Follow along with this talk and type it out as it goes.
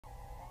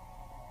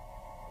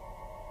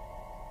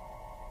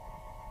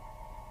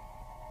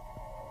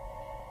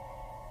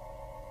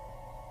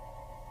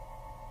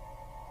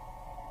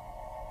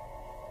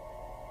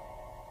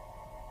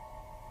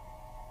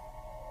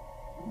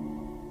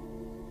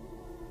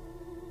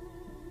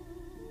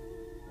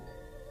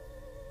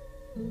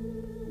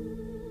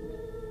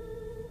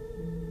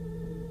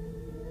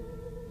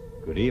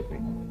Good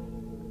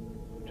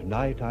evening.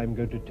 Tonight I'm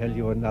going to tell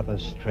you another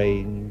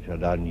strange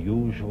and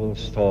unusual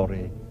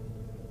story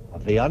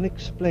of the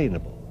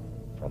unexplainable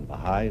from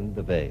behind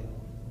the veil.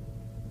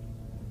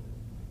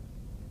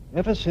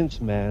 Ever since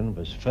man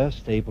was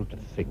first able to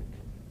think,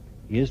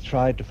 he has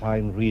tried to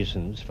find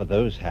reasons for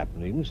those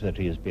happenings that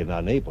he has been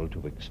unable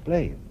to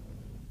explain.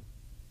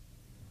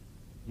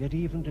 Yet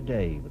even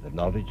today, with the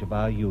knowledge of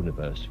our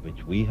universe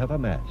which we have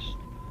amassed,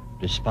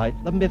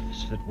 despite the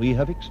myths that we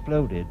have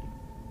exploded,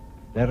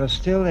 there are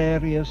still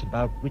areas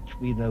about which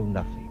we know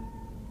nothing.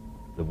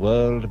 The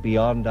world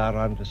beyond our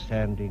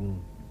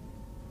understanding,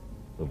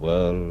 the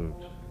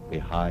world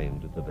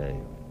behind the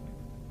veil.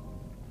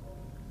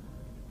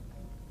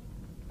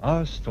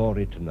 Our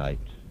story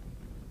tonight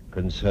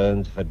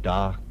concerns the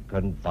dark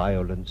and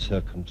violent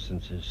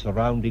circumstances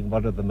surrounding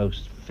one of the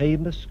most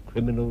famous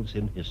criminals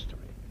in history.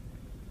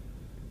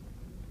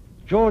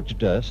 George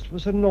Durst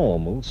was a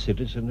normal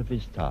citizen of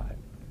his time,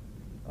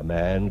 a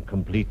man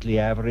completely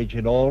average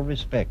in all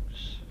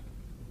respects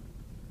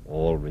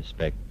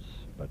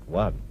but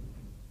one.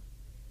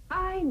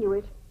 I knew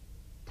it.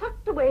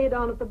 Tucked away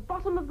down at the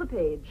bottom of the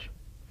page.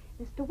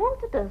 Mr.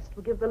 Walter Durst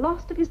will give the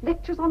last of his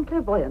lectures on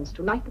clairvoyance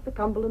tonight at the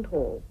Cumberland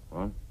Hall.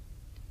 What?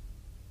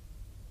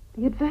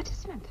 The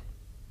advertisement.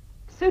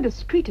 So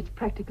discreet it's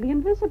practically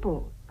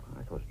invisible.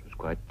 I thought it was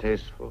quite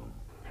tasteful.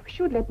 I wish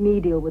you would let me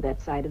deal with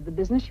that side of the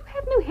business. You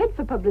have no head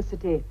for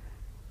publicity.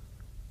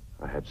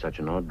 I had such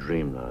an odd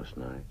dream last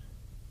night.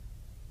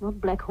 Not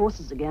black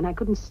horses again. I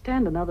couldn't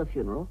stand another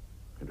funeral.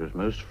 It was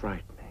most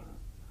frightening.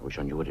 I wish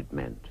I knew what it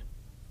meant.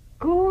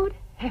 Good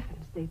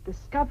heavens, they've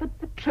discovered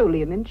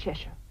petroleum in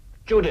Cheshire.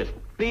 Judith,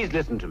 please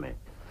listen to me.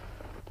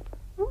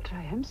 Walter,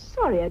 I am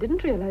sorry. I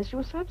didn't realize you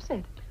were so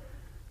upset.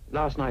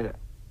 Last night,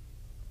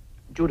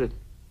 Judith,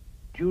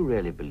 do you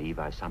really believe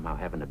I somehow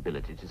have an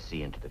ability to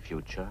see into the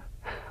future?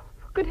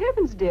 Good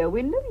heavens, dear,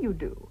 we know you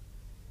do.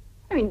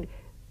 I mean,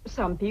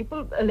 some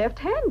people are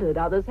left-handed,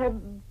 others have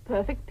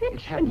perfect pitch.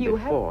 It's happened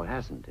before,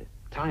 hasn't it?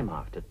 Time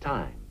after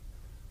time.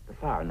 The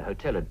fire in the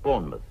hotel at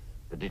Bournemouth,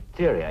 the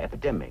diphtheria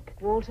epidemic.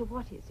 Walter,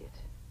 what is it?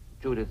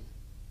 Judith,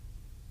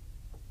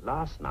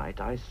 last night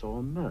I saw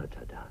a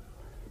murder done.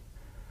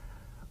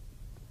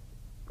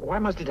 Why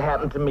must it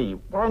happen to me?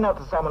 Why not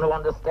to someone who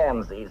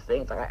understands these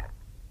things?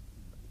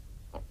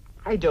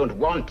 I don't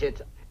want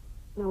it.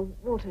 Now,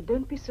 Walter,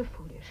 don't be so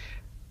foolish.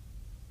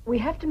 We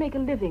have to make a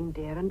living,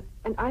 dear, and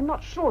I'm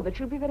not sure that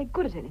you'll be very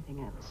good at anything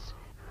else.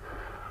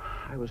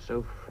 I was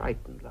so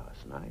frightened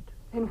last night.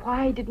 Then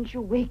why didn't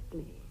you wake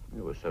me?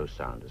 You were so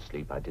sound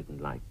asleep I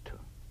didn't like to.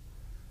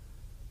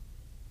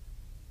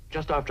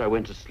 Just after I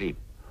went to sleep,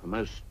 a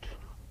most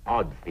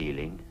odd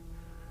feeling,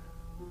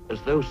 as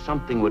though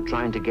something were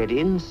trying to get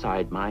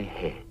inside my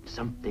head,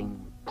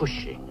 something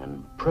pushing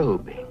and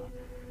probing,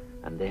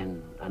 and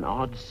then an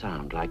odd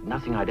sound like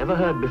nothing I'd ever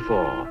heard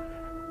before,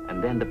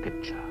 and then the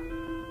picture.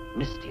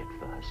 Misty at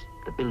first,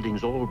 the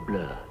buildings all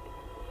blurred,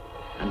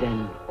 and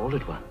then all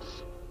at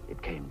once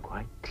it came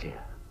quite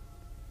clear.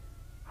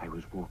 I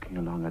was walking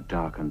along a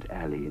darkened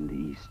alley in the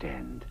East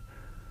End.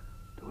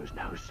 There was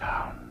no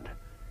sound.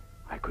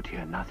 I could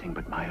hear nothing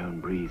but my own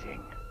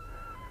breathing.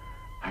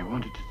 I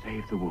wanted to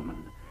save the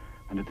woman,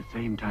 and at the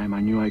same time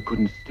I knew I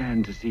couldn't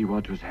stand to see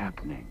what was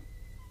happening.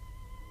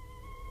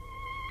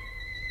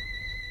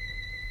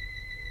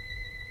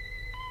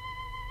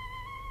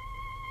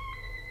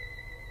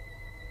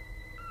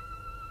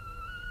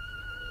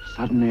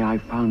 Suddenly I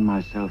found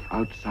myself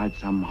outside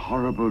some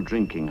horrible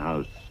drinking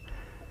house.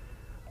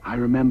 I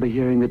remember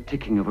hearing the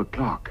ticking of a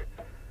clock.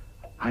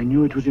 I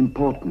knew it was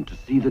important to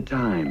see the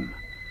time.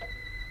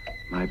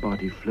 My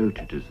body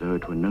floated as though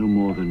it were no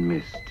more than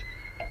mist,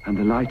 and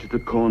the light at the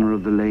corner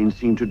of the lane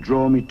seemed to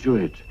draw me to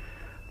it.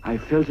 I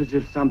felt as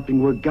if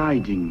something were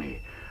guiding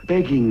me,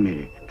 begging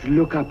me to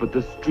look up at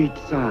the street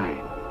sign.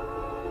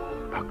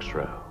 Bucks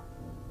Row.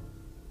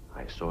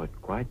 I saw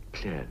it quite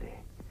clearly,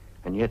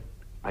 and yet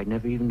I'd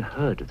never even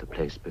heard of the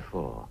place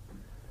before.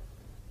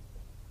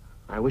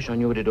 I wish I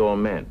knew what it all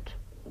meant.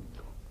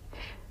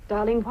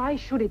 Darling, why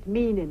should it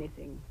mean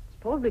anything? It's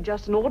probably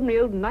just an ordinary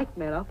old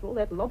nightmare after all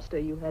that lobster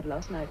you had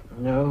last night.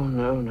 No.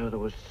 There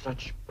was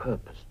such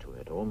purpose to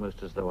it,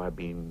 almost as though I'd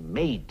been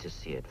made to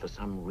see it for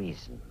some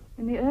reason.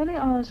 In the early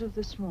hours of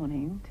this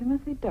morning,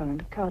 Timothy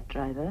Durrant, a cart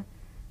driver,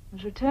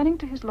 was returning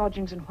to his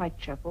lodgings in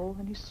Whitechapel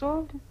when he saw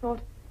what he thought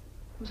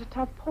was a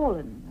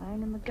tarpaulin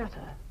lying in the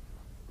gutter.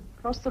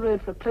 Crossed the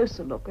road for a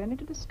closer look, only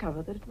to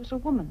discover that it was a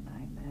woman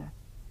lying there.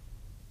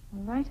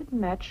 A lighted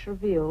match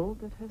revealed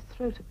that her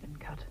throat had been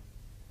cut.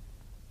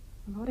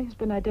 The body has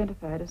been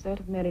identified as that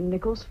of Mary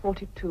Nichols,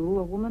 42,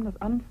 a woman of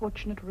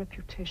unfortunate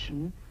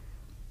reputation,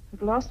 who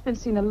had last been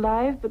seen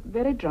alive but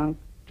very drunk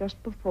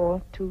just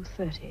before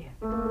 2:30.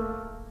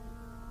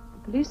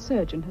 The police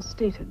surgeon has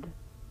stated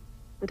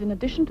that in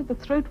addition to the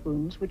throat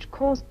wounds which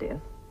caused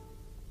death,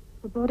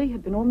 the body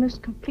had been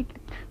almost completely...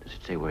 Does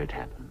it say where it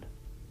happened?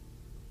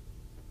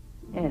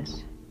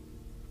 Yes.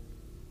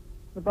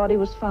 The body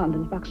was found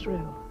in Bucks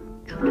Row.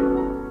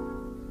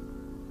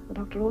 The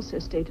doctor also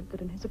stated that,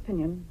 in his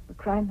opinion, the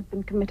crime had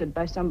been committed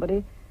by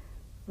somebody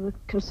who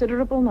with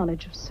considerable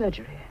knowledge of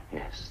surgery.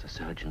 Yes, the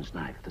surgeon's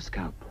knife, the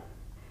scalpel.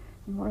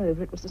 And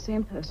moreover, it was the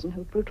same person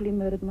who brutally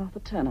murdered Martha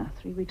Turner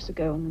 3 weeks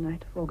ago on the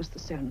night of August the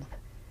 7th.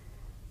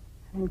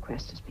 An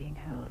inquest is being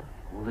held.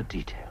 All the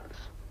details.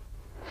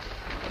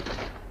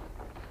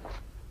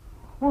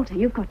 Walter,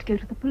 you've got to go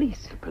to the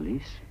police. The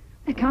police?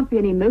 There can't be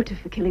any motive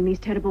for killing these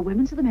terrible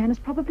women, so the man is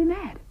probably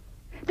mad.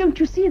 Don't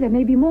you see there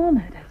may be more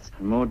murders?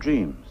 And more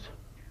dreams.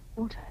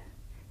 Walter,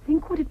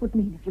 think what it would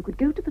mean if you could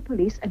go to the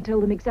police and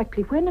tell them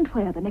exactly when and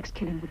where the next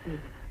killing would be.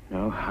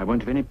 No, I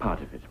won't have any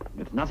part of it.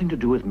 It's nothing to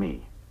do with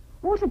me.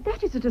 Walter,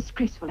 that is a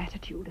disgraceful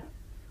attitude.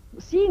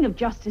 The seeing of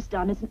justice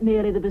done isn't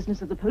merely the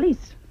business of the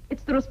police.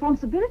 It's the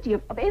responsibility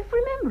of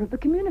every member of the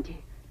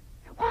community.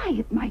 Why,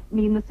 it might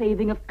mean the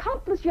saving of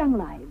countless young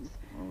lives.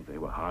 Oh, they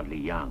were hardly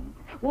young.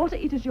 Walter,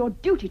 it is your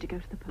duty to go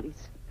to the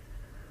police.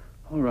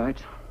 All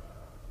right.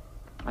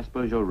 I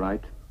suppose you're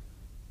right.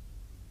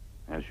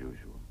 As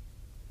usual.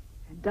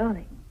 And,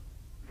 darling,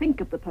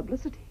 think of the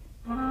publicity.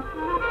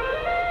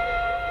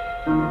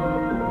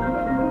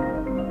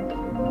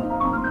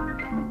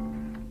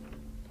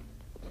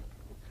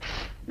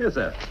 Yes,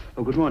 sir.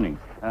 Oh, good morning.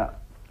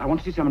 I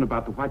want to see someone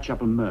about the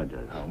Whitechapel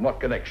murders. What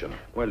connection?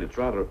 Well, it's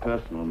rather a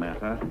personal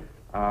matter.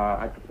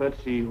 I prefer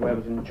to see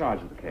whoever's in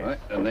charge of the case. Right.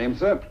 A name,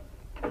 sir?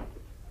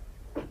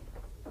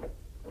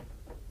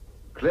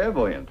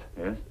 Clairvoyant.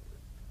 Yes?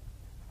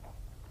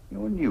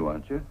 You're new,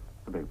 aren't you?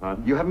 I beg your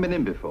pardon? You haven't been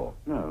in before.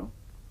 No.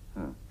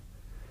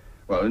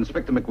 Well,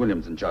 Inspector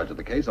McWilliams in charge of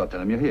the case. I'll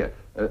tell him you're here.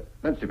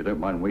 Let's see if you don't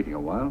mind waiting a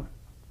while.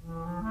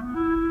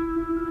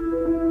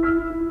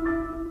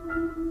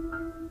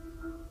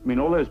 I mean,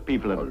 all those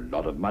people A have...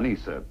 lot of money,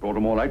 sir. Brought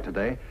them all out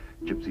today.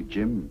 Gypsy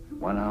Jim,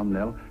 One-Arm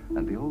Nell,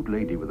 and the old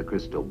lady with the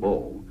crystal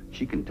ball.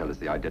 She can tell us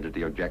the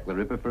identity of Jack the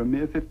Ripper for a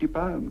mere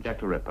 £50.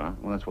 Jack the Ripper?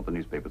 Well, that's what the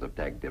newspapers have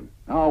tagged him.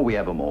 Oh, we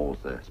have them all,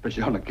 sir,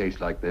 especially on a case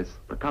like this.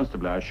 But,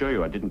 Constable, I assure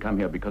you I didn't come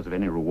here because of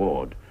any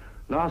reward.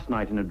 Last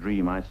night in a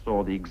dream, I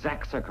saw the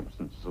exact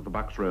circumstances of the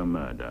Bucks Row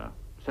murder.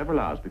 Several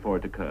hours before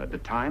it occurred. The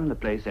time, the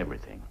place,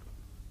 everything.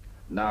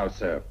 Now,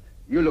 sir,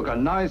 you look a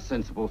nice,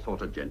 sensible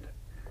sort of gent.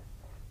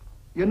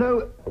 You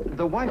know,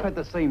 the wife had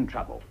the same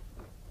trouble.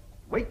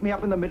 Wake me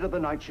up in the middle of the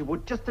night, she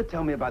would, just to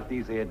tell me about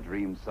these here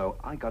dreams, so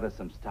I got her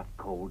some stuff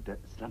called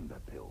slumber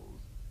pills.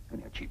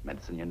 Only a cheap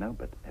medicine, you know,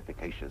 but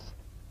efficacious.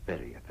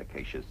 Very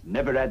efficacious.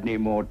 Never had any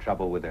more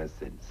trouble with her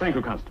since. Thank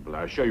you, Constable.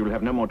 I assure you will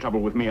have no more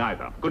trouble with me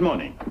either. Good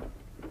morning.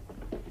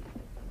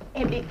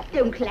 Emily,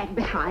 don't lag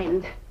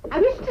behind. I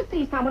wish to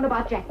see someone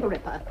about Jack the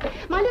Ripper.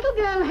 My little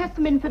girl has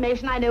some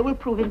information I know will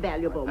prove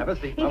invaluable. Have a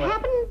seat, It Mama.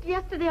 happened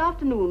yesterday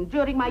afternoon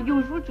during my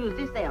usual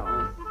Tuesday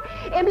seance.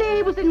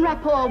 Emily was in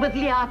rapport with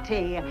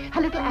Liati,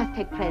 her little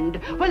Aztec friend,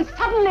 when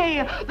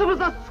suddenly there was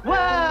a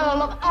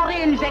swirl of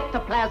orange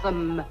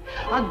ectoplasm.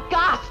 A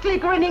ghastly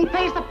grinning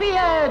face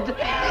appeared.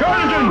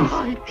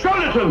 Charlatans!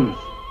 Charlatans!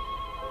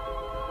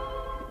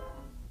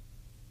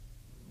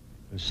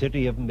 The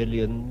city of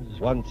millions,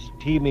 once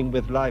teeming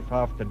with life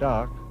after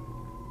dark,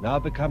 now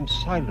becomes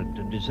silent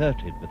and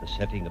deserted with the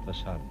setting of the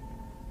sun.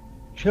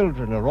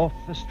 Children are off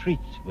the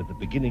streets with the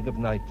beginning of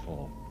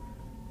nightfall.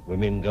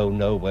 Women go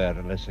nowhere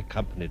unless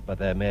accompanied by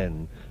their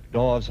men.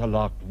 Doors are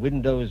locked,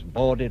 windows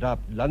boarded up.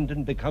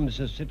 London becomes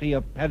a city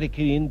of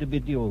panicking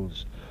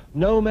individuals,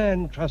 no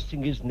man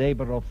trusting his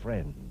neighbor or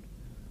friend.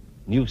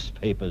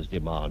 Newspapers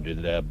demand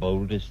in their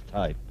boldest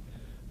type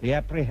the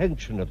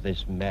apprehension of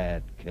this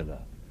mad killer.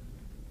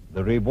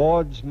 The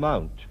rewards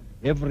mount.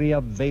 Every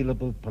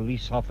available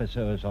police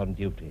officer is on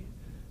duty.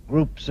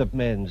 Groups of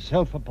men,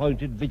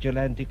 self-appointed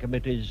vigilante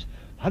committees,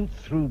 hunt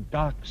through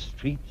dark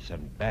streets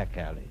and back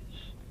alleys.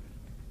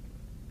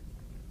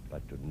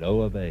 But to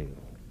no avail.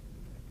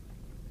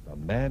 The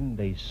man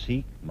they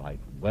seek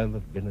might well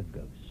have been a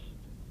ghost.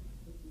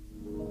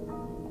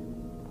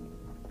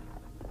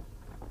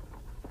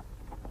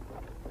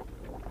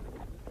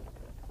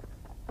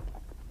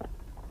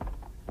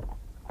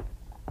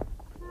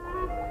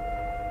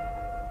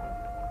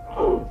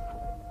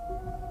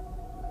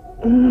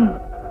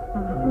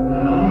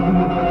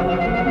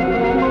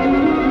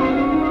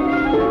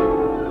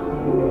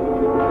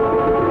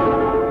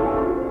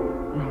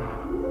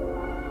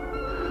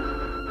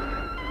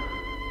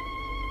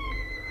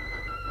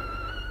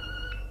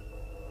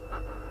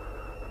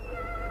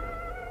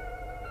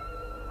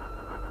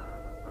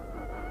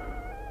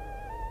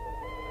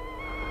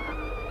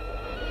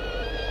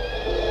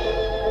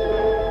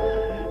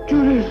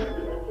 Judith!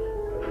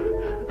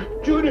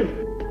 Judith!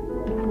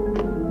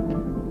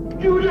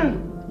 Judith!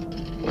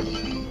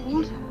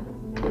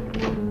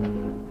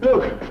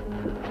 Look!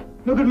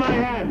 Look at my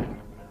hand!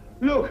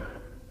 Look!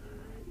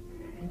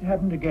 It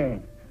happened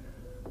again.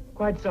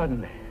 Quite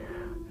suddenly.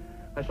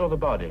 I saw the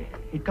body.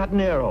 He'd cut an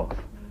ear off.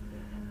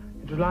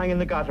 It was lying in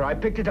the gutter. I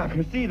picked it up.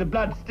 You see, the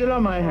blood's still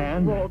on my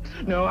hand. Walt.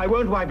 No, I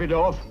won't wipe it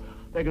off.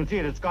 They can see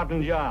it at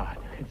Scotland Yard.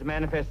 It's a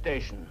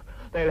manifestation.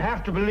 They'll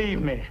have to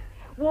believe me.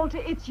 Walter,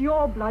 it's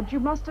your blood. You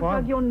must have What?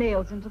 dug your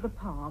nails into the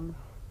palm.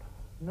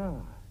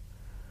 No.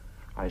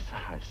 I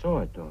saw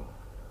it, though.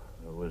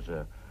 There was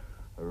a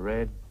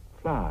red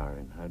flower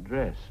in her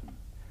dress.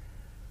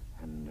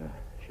 And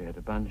she had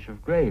a bunch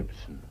of grapes,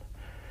 and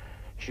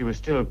she was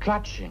still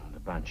clutching the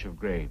bunch of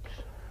grapes.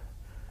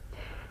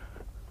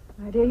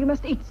 My dear, you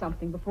must eat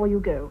something before you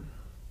go.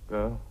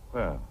 Go?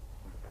 Where?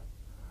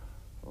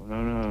 Oh,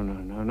 no,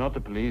 not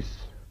the police.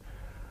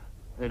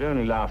 They'd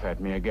only laugh at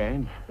me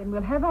again. Then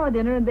we'll have our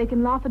dinner and they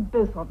can laugh at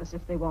both of us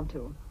if they want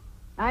to.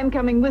 I'm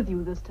coming with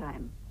you this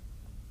time.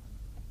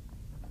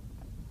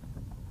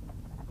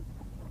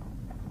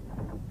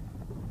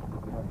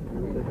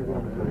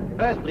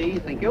 First, please,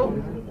 thank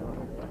you.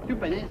 2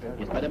 pennies.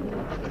 Yes,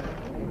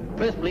 madam.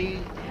 First,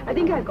 please. I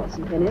think I've got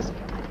some pennies.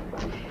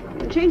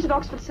 Change at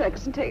Oxford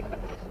Circus and take...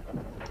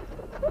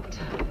 What?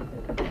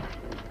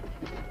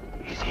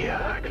 He's here.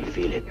 I can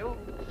feel it.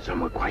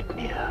 Somewhere quite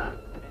near.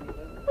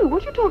 Oh,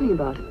 what are you talking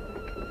about?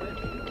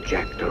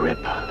 Jack the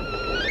Ripper.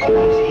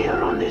 He's here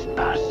on this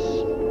bus.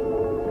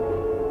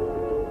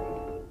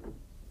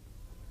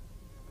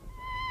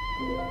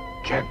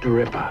 Jack the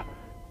Ripper.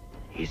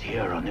 He's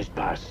here on this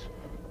bus.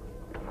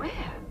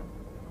 Where?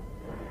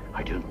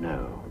 I don't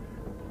know.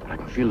 But I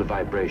can feel the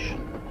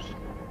vibrations.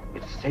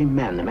 It's the same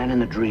man, the man in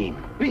the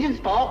dream.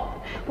 Regent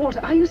Spock.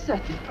 Walter, are you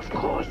certain? Of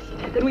course.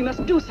 Then we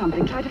must do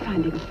something. Try to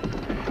find him.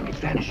 It's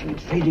vanishing.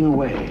 It's fading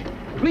away.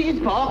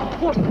 Regent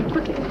Spock. Walter,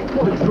 quickly.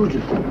 What is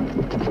Rudolph?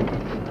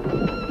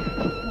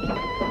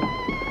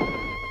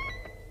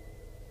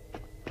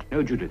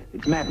 No, Judith.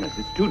 It's madness.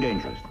 It's too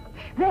dangerous.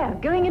 There,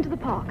 going into the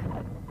park.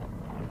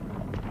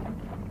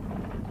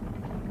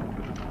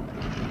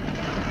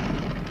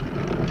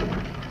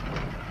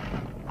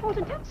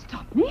 Walter, don't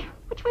stop me.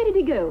 Which way did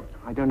he go?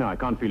 I don't know. I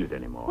can't feel it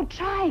anymore. Well,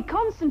 try.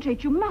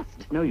 Concentrate. You must.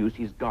 It's no use.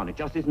 He's gone. It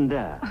just isn't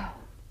there. Oh,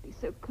 he's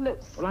so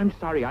close. Well, I'm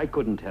sorry. I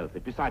couldn't help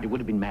it. Besides, it would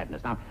have been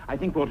madness. Now, I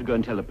think we ought to go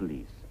and tell the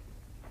police.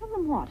 Tell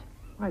them what?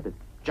 Why, that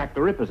Jack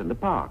the Ripper's in the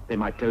park. They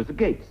might close the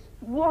gates.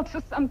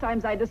 Walter,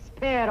 sometimes I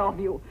despair of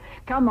you.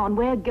 Come on,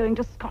 we're going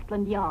to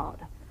Scotland Yard.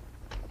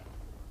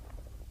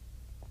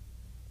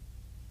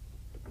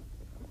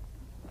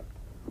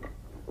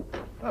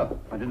 Oh,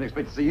 I didn't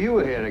expect to see you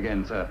here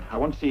again, sir. I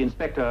want to see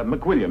Inspector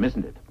McWilliam,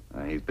 isn't it?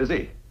 He's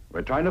busy.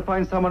 We're trying to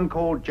find someone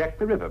called Jack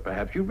the Ripper.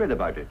 Perhaps you've read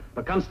about it.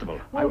 The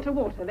constable. Walter,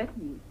 let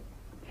me.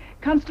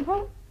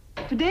 Constable,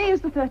 today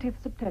is the 30th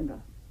September.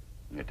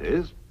 It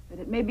is? And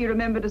it may be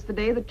remembered as the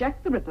day that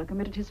Jack the Ripper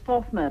committed his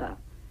 4th murder.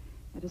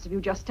 That is, if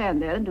you just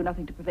stand there and do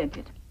nothing to prevent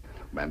it.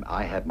 Ma'am,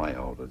 I have my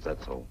orders,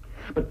 that's all.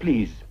 But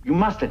please, you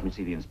must let me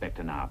see the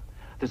inspector now.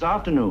 This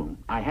afternoon,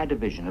 I had a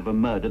vision of a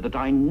murder that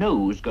I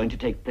know is going to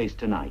take place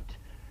tonight.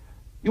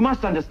 You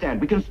must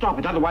understand, we can stop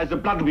it, otherwise the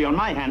blood will be on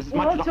my hands as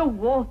much as... Walter,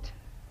 what?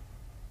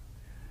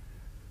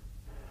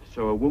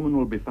 So a woman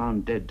will be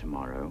found dead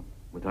tomorrow,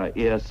 with her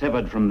ear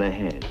severed from the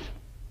head.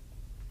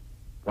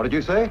 What did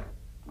you say?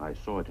 I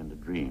saw it in the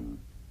dream.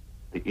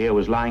 The ear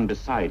was lying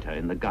beside her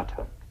in the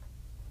gutter.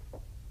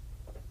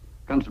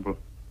 Constable,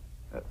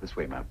 this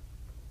way, ma'am.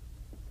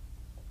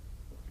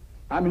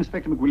 I'm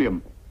Inspector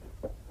McWilliam.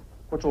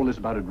 What's all this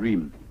about a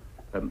dream?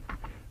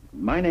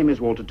 My name is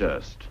Walter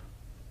Durst.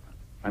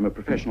 I'm a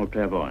professional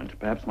clairvoyant.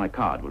 Perhaps my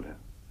card will do.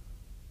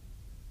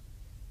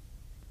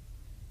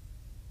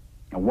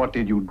 And what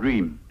did you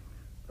dream?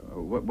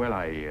 Well,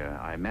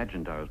 I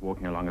imagined I was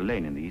walking along a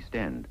lane in the East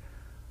End.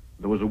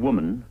 There was a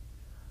woman.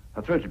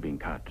 Her throat had been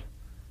cut,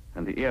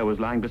 and the ear was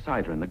lying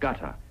beside her in the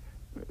gutter.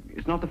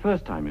 It's not the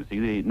first time, you see.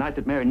 The night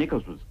that Mary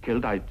Nichols was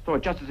killed, I saw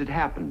it just as it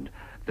happened.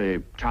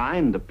 The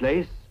time, the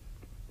place.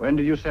 When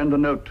did you send the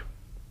note?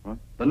 What?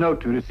 The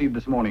note you received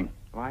this morning.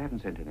 Oh, I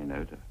haven't sent any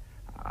note.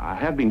 I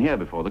have been here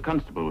before. The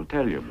constable will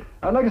tell you.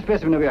 I'd like a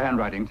specimen of your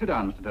handwriting. Sit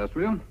down, Mr. Durst,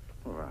 will you?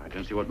 Oh, I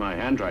don't see what my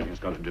handwriting's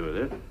got to do with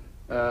it.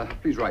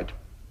 Please write.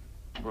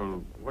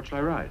 Well, what shall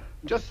I write?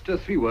 Just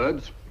 3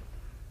 words.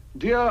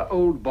 Dear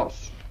old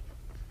boss.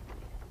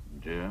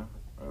 Dear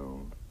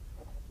old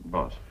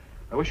boss.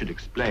 I wish you'd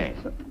explain.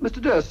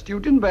 Mr. Durst, you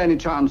didn't by any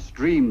chance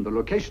dream the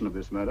location of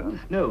this murder?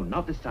 No,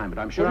 not this time, but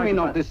I'm sure What do I you mean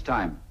can not this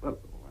time? Well,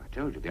 I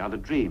told you, the other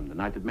dream, the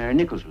night that Mary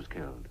Nichols was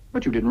killed.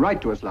 But you didn't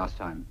write to us last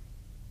time.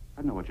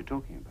 I don't know what you're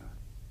talking about.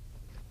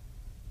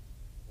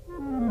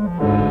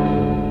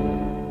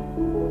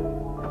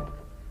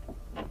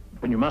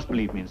 Then you must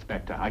believe me,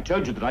 Inspector. I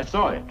told you that I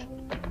saw it.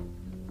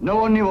 No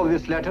one knew of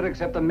this letter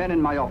except the men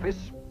in my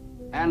office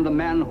and the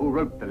man who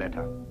wrote the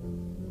letter.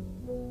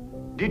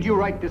 Did you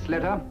write this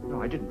letter?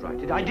 No, I didn't write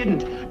it. I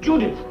didn't.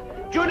 Judith!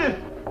 Judith!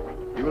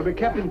 You will be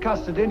kept in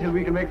custody until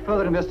we can make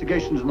further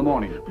investigations in the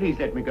morning. Please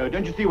let me go.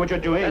 Don't you see what you're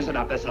doing? That's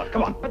enough.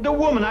 Come on. But the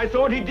woman, I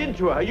saw what he did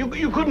to her.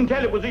 You couldn't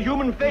tell it was a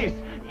human face.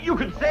 You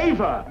could save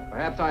her.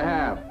 Perhaps I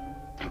have.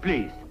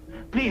 Please.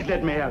 Please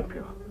let me help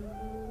you.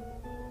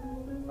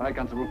 Aye,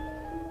 Constable.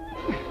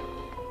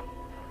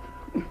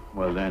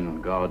 Well,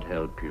 then, God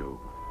help you.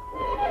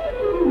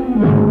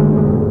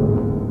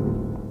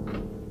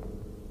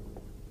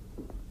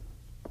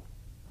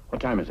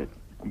 What time is it?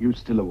 Are you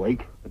still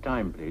awake? The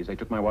time, please. They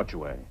took my watch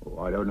away. Oh,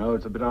 I don't know.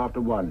 It's a bit after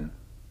 1.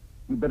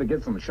 You'd better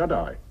get some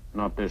shut-eye.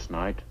 Not this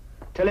night.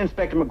 Tell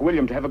Inspector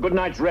McWilliam to have a good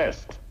night's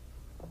rest.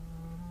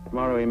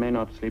 Tomorrow he may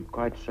not sleep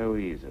quite so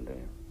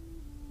easily.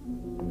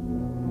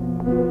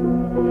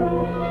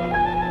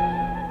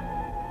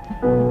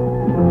 All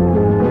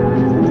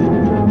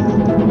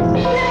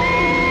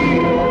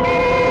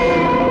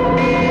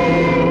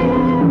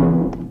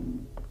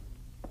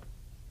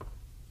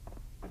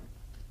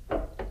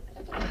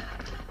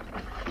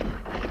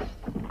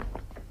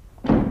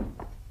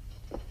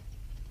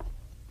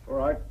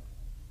right.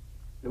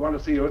 They want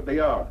to see you at the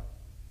yard.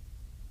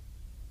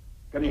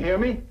 Can you hear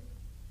me?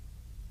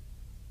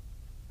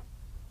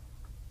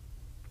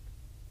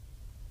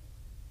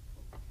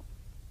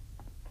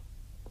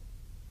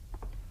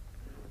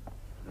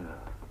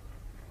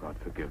 God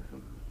forgive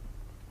them.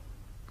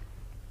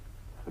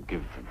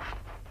 Forgive them.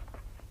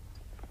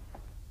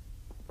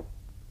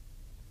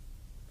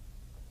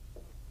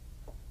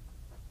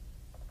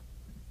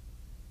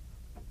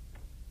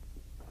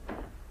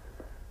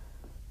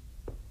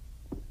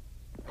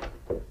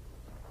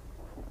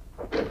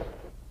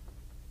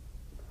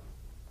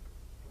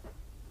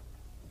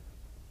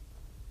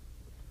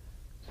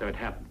 So it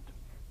happened.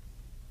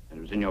 And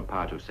it was in your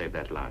power to save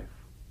that life.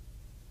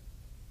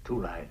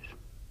 2 lives.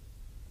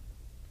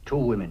 2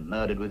 women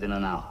murdered within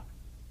an hour.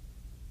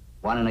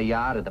 One in a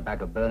yard at the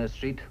back of Berners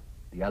Street,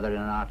 the other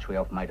in an archway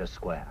off Mitre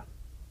Square.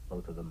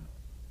 Both of them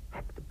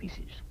hacked to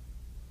pieces.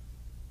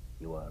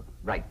 You were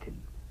right in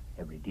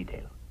every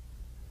detail.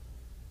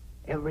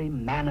 Every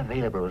man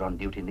available was on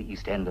duty in the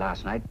East End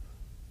last night.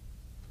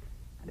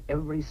 And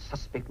every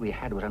suspect we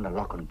had was under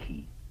lock and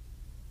key.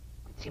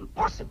 It's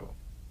impossible.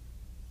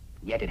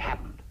 Yet it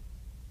happened.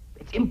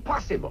 It's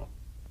impossible.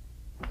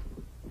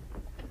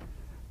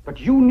 But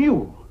you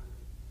knew.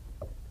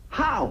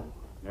 How?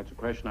 That's a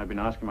question I've been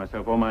asking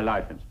myself all my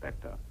life,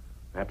 Inspector.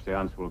 Perhaps the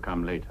answer will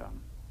come later.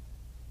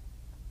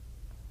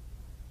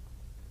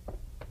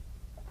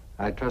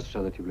 I trust,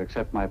 sir, that you will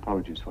accept my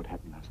apologies for what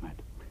happened last night.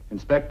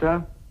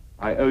 Inspector,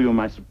 I owe you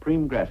my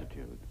supreme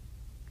gratitude.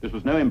 This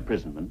was no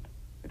imprisonment.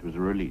 It was a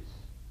release.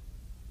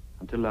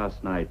 Until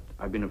last night,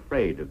 I've been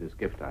afraid of this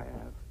gift I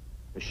have.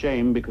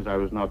 Ashamed because I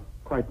was not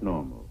quite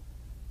normal.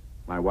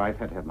 My wife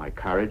had to have my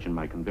courage and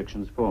my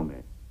convictions for me.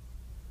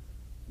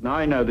 Now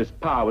I know this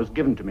power was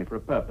given to me for a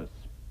purpose.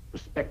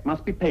 Respect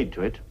must be paid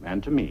to it,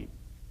 and to me.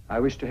 I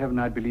wish to heaven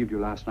I'd believed you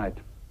last night.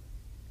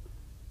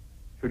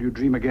 Should you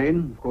dream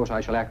again, of course I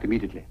shall act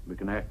immediately. We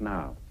can act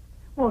now.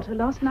 Walter,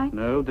 last night?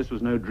 No, this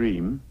was no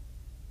dream.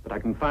 But I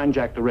can find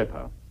Jack the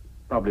Ripper.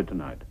 Probably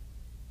tonight.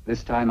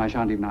 This time I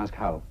shan't even ask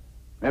how.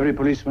 Every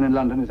policeman in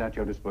London is at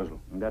your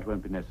disposal. And that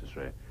won't be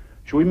necessary.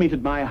 Shall we meet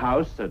at my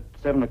house at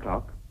 7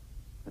 o'clock?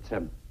 At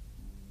 7.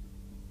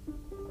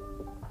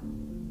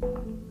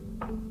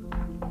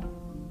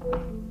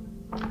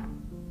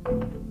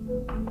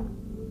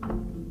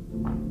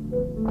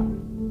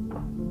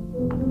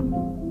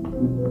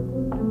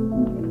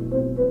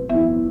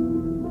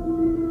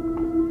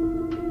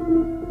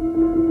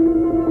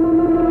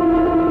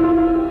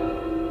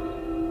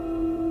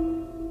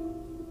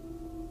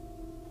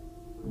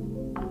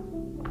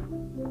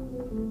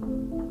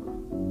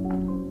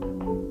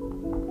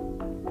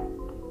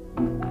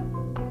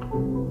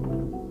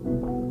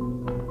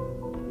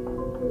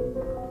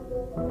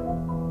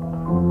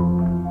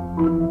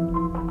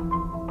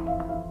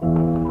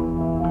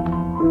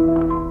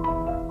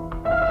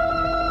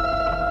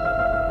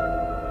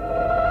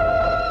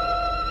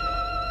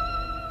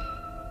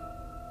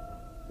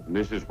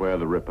 This is where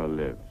the Ripper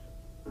lives.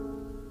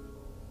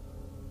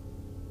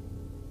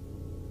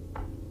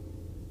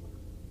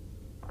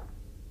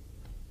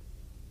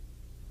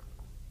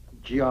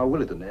 G.R.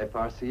 Willardon,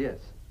 FRCS.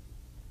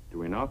 Do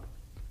we knock?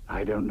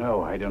 I don't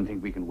know. I don't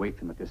think we can wake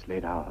them at this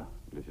late hour.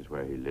 This is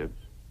where he lives.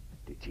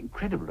 It's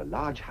incredible. A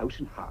large house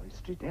in Harley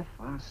Street,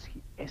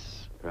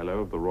 FRCS. Fellow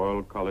of the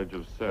Royal College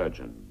of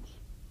Surgeons.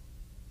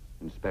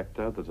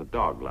 Inspector, there's a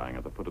dog lying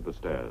at the foot of the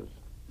stairs.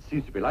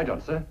 Seems to be light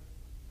on, sir.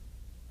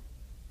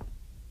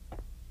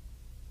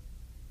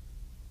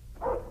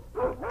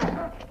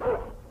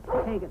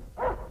 Hagen.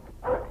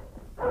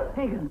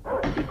 Hagen,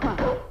 be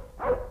quiet.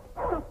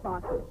 Stop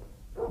barking.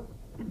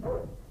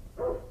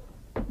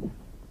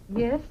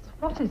 Yes?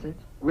 What is it?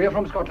 We're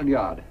from Scotland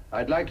Yard.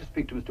 I'd like to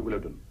speak to Mr.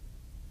 Willardon.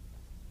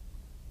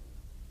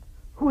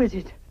 Who is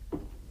it?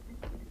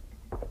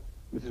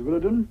 Mrs.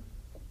 Willardon?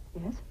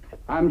 Yes?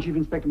 I'm Chief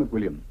Inspector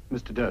McWilliam,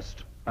 Mr.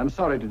 Durst. I'm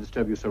sorry to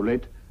disturb you so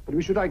late, but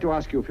we should like to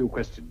ask you a few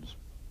questions.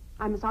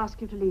 I must ask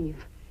you to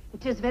leave.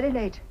 It is very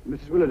late.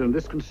 Mrs. Willardon,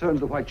 this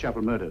concerns the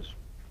Whitechapel murders.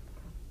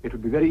 It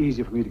would be very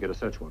easy for me to get a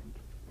search warrant.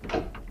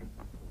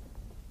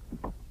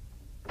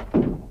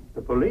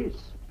 The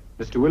police?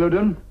 Mr.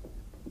 Willardon?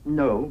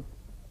 No.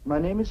 My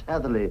name is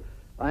Hatherley.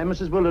 I'm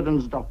Mrs.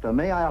 Willardon's doctor.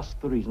 May I ask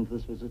the reason for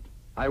this visit?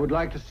 I would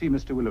like to see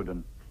Mr.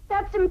 Willardon.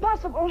 That's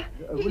impossible.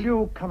 Will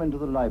you come into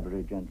the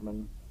library,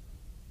 gentlemen?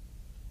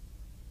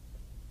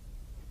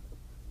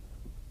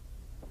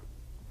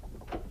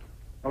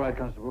 All right,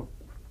 Constable.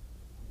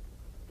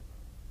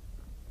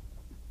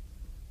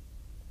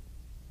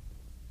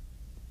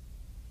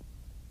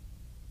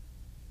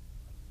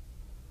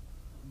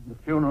 The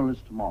funeral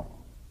is tomorrow.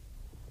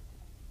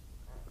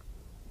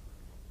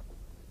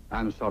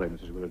 I'm sorry,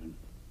 Mrs. Willardon.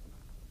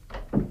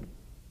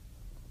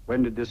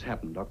 When did this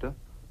happen, Doctor?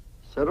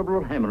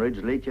 Cerebral hemorrhage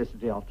late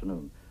yesterday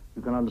afternoon.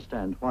 You can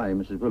understand why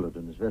Mrs.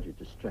 Willardon is very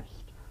distressed.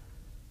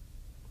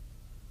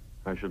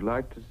 I should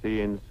like to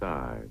see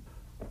inside.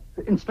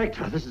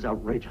 Inspector, this is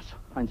outrageous.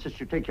 I insist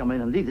you take your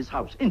men and leave this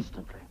house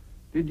instantly.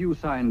 Did you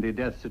sign the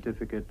death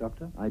certificate,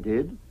 Doctor? I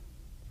did.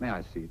 May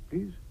I see it,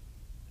 please?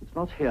 It's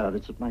not here,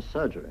 it's at my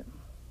surgery.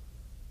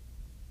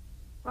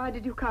 Why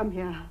did you come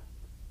here?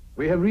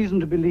 We have reason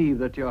to believe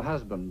that your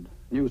husband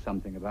knew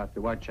something about the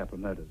Whitechapel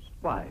murders.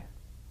 Why?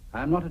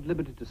 I am not at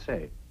liberty to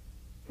say.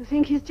 You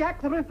think he's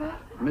Jack the Ripper?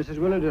 Mrs.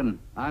 Willardon,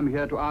 I'm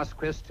here to ask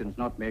questions,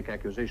 not make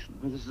accusations.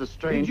 This is a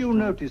strange... Did you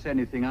notice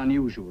anything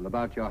unusual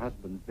about your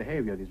husband's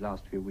behavior these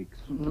last few weeks?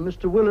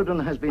 Mr.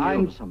 Willardon has been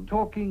I'm ill for some...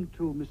 talking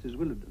to Mrs.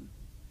 Willardon.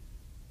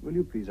 Will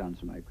you please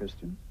answer my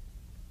question?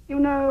 You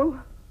know,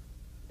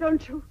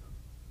 don't you?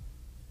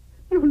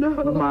 You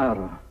know.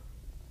 Myra.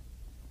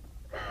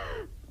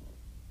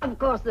 Of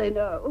course they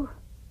know.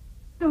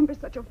 Don't be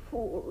such a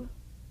fool.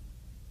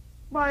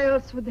 Why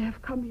else would they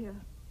have come here?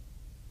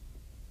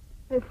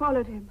 They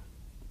followed him.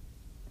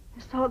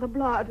 They saw the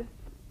blood.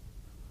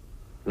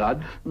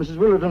 Blood? Mrs.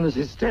 Willardon is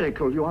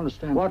hysterical, you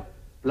understand? What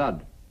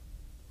blood?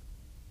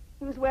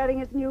 He was wearing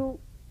his new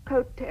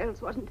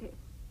coattails, wasn't he?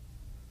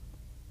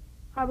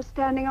 I was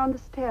standing on the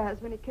stairs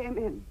when he came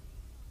in.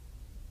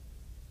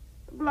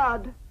 The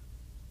blood.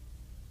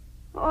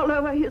 All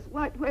over his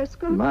white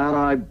waistcoat. Myra,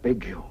 I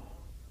beg you.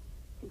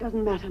 It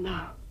doesn't matter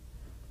now.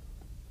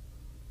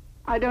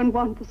 I don't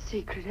want the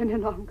secret any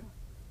longer.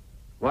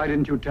 Why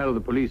didn't you tell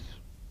the police?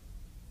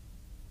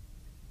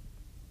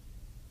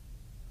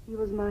 He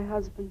was my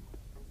husband.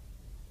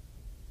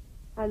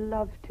 I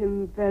loved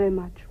him very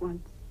much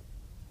once.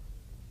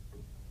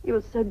 He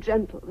was so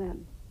gentle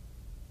then.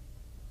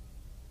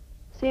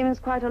 Seems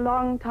quite a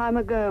long time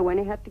ago when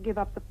he had to give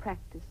up the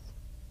practice.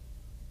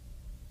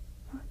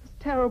 It was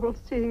terrible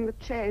seeing the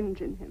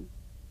change in him.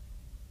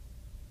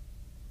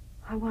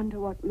 I wonder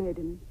what made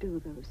him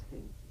do those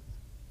things.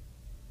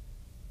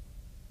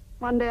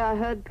 One day I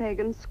heard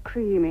Pagan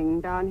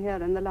screaming down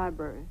here in the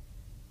library.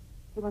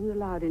 He wasn't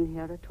allowed in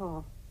here at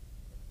all.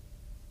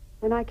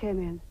 Then I came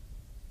in.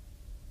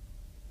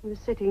 He was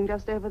sitting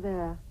just over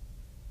there,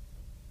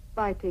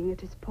 biting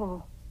at his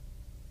paw.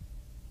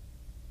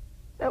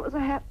 There was a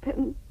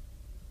hatpin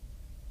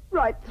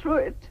right through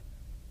it.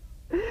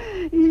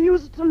 He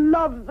used to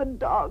love the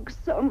dog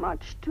so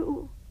much,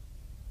 too.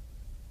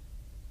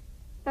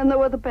 And there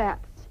were the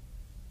bats.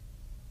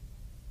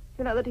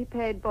 You know that he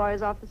paid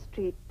boys off the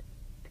street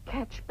to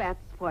catch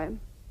bats for him.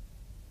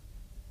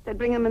 They'd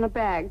bring them in a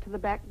bag to the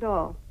back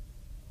door.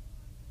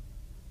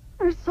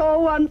 I saw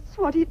once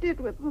what he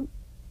did with them.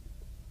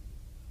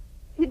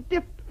 He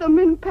dipped them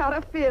in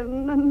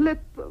paraffin and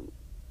lit them,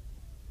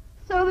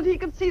 so that he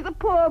could see the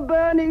poor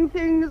burning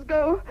things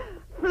go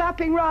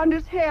flapping round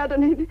his head,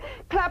 and he'd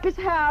clap his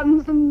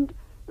hands and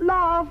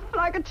laugh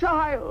like a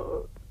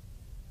child.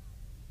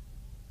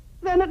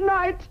 Then at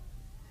night,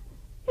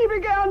 he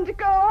began to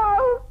go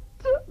out.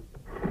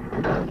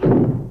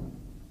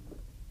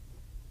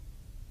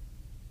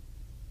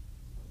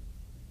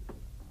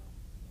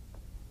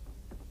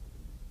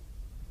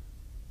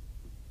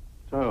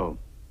 So,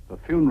 the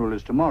funeral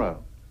is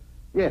tomorrow?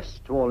 Yes,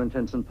 to all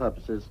intents and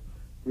purposes.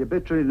 The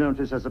obituary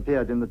notice has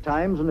appeared in the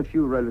Times, and a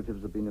few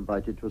relatives have been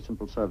invited to a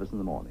simple service in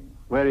the morning.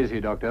 Where is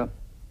he, Doctor?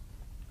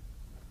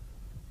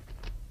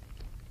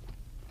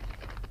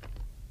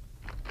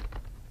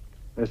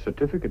 A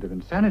certificate of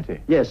insanity?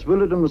 Yes,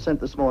 Willardon was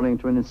sent this morning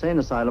to an insane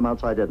asylum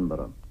outside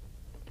Edinburgh.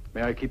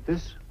 May I keep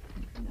this?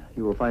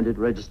 You will find it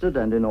registered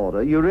and in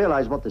order. You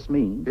realize what this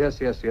means?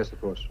 Yes,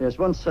 of course. Yes,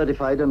 once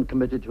certified and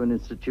committed to an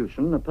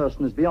institution, a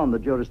person is beyond the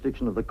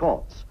jurisdiction of the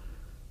courts.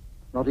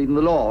 Not even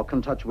the law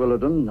can touch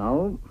Willardon,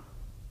 no.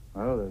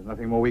 Well, there's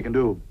nothing more we can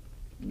do.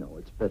 No,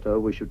 it's better.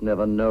 We should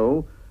never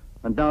know.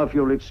 And now, if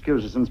you'll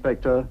excuse us,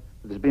 Inspector,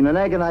 it has been an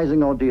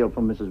agonizing ordeal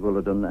for Mrs.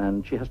 Willardon,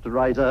 and she has to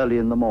rise early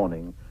in the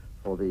morning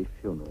for the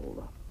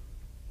funeral.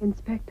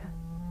 Inspector,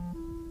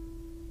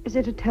 is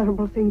it a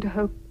terrible thing to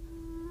hope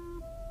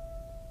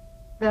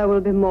there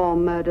will be more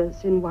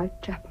murders in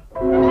Whitechapel?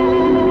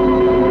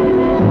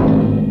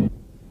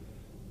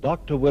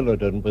 Dr.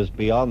 Willardon was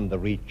beyond the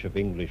reach of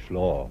English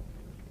law.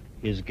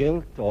 His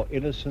guilt or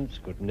innocence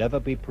could never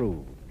be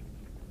proved.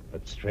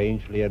 But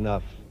strangely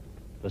enough,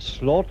 the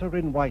slaughter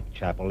in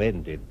Whitechapel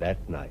ended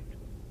that night.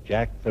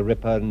 Jack the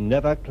Ripper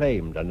never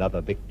claimed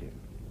another victim.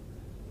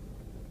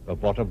 But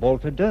what of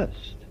Walter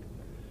Durst?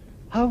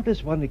 How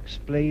does one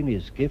explain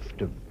his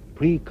gift of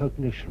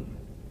precognition,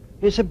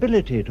 his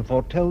ability to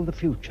foretell the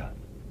future?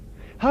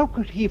 How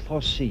could he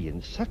foresee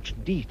in such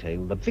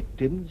detail the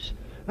victims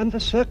and the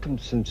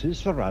circumstances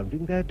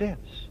surrounding their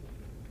deaths?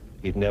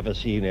 He'd never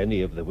seen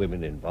any of the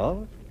women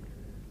involved.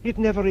 He'd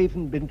never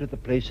even been to the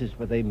places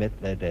where they met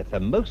their death.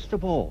 And most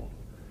of all,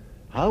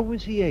 how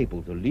was he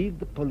able to lead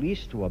the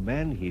police to a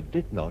man he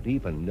did not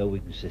even know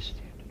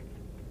existed?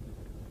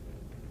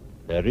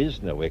 There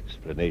is no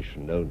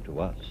explanation known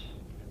to us,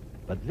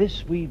 but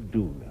this we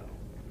do know.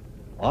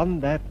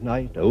 On that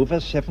night, over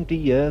 70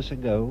 years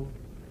ago,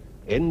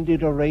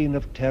 ended a reign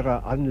of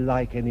terror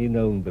unlike any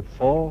known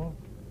before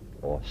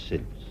or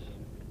since.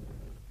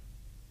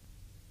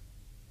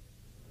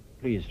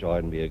 Please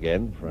join me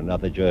again for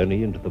another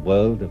journey into the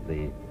world of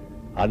the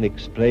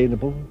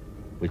unexplainable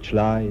which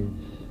lies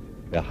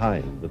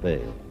behind the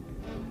veil.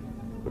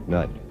 Good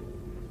night.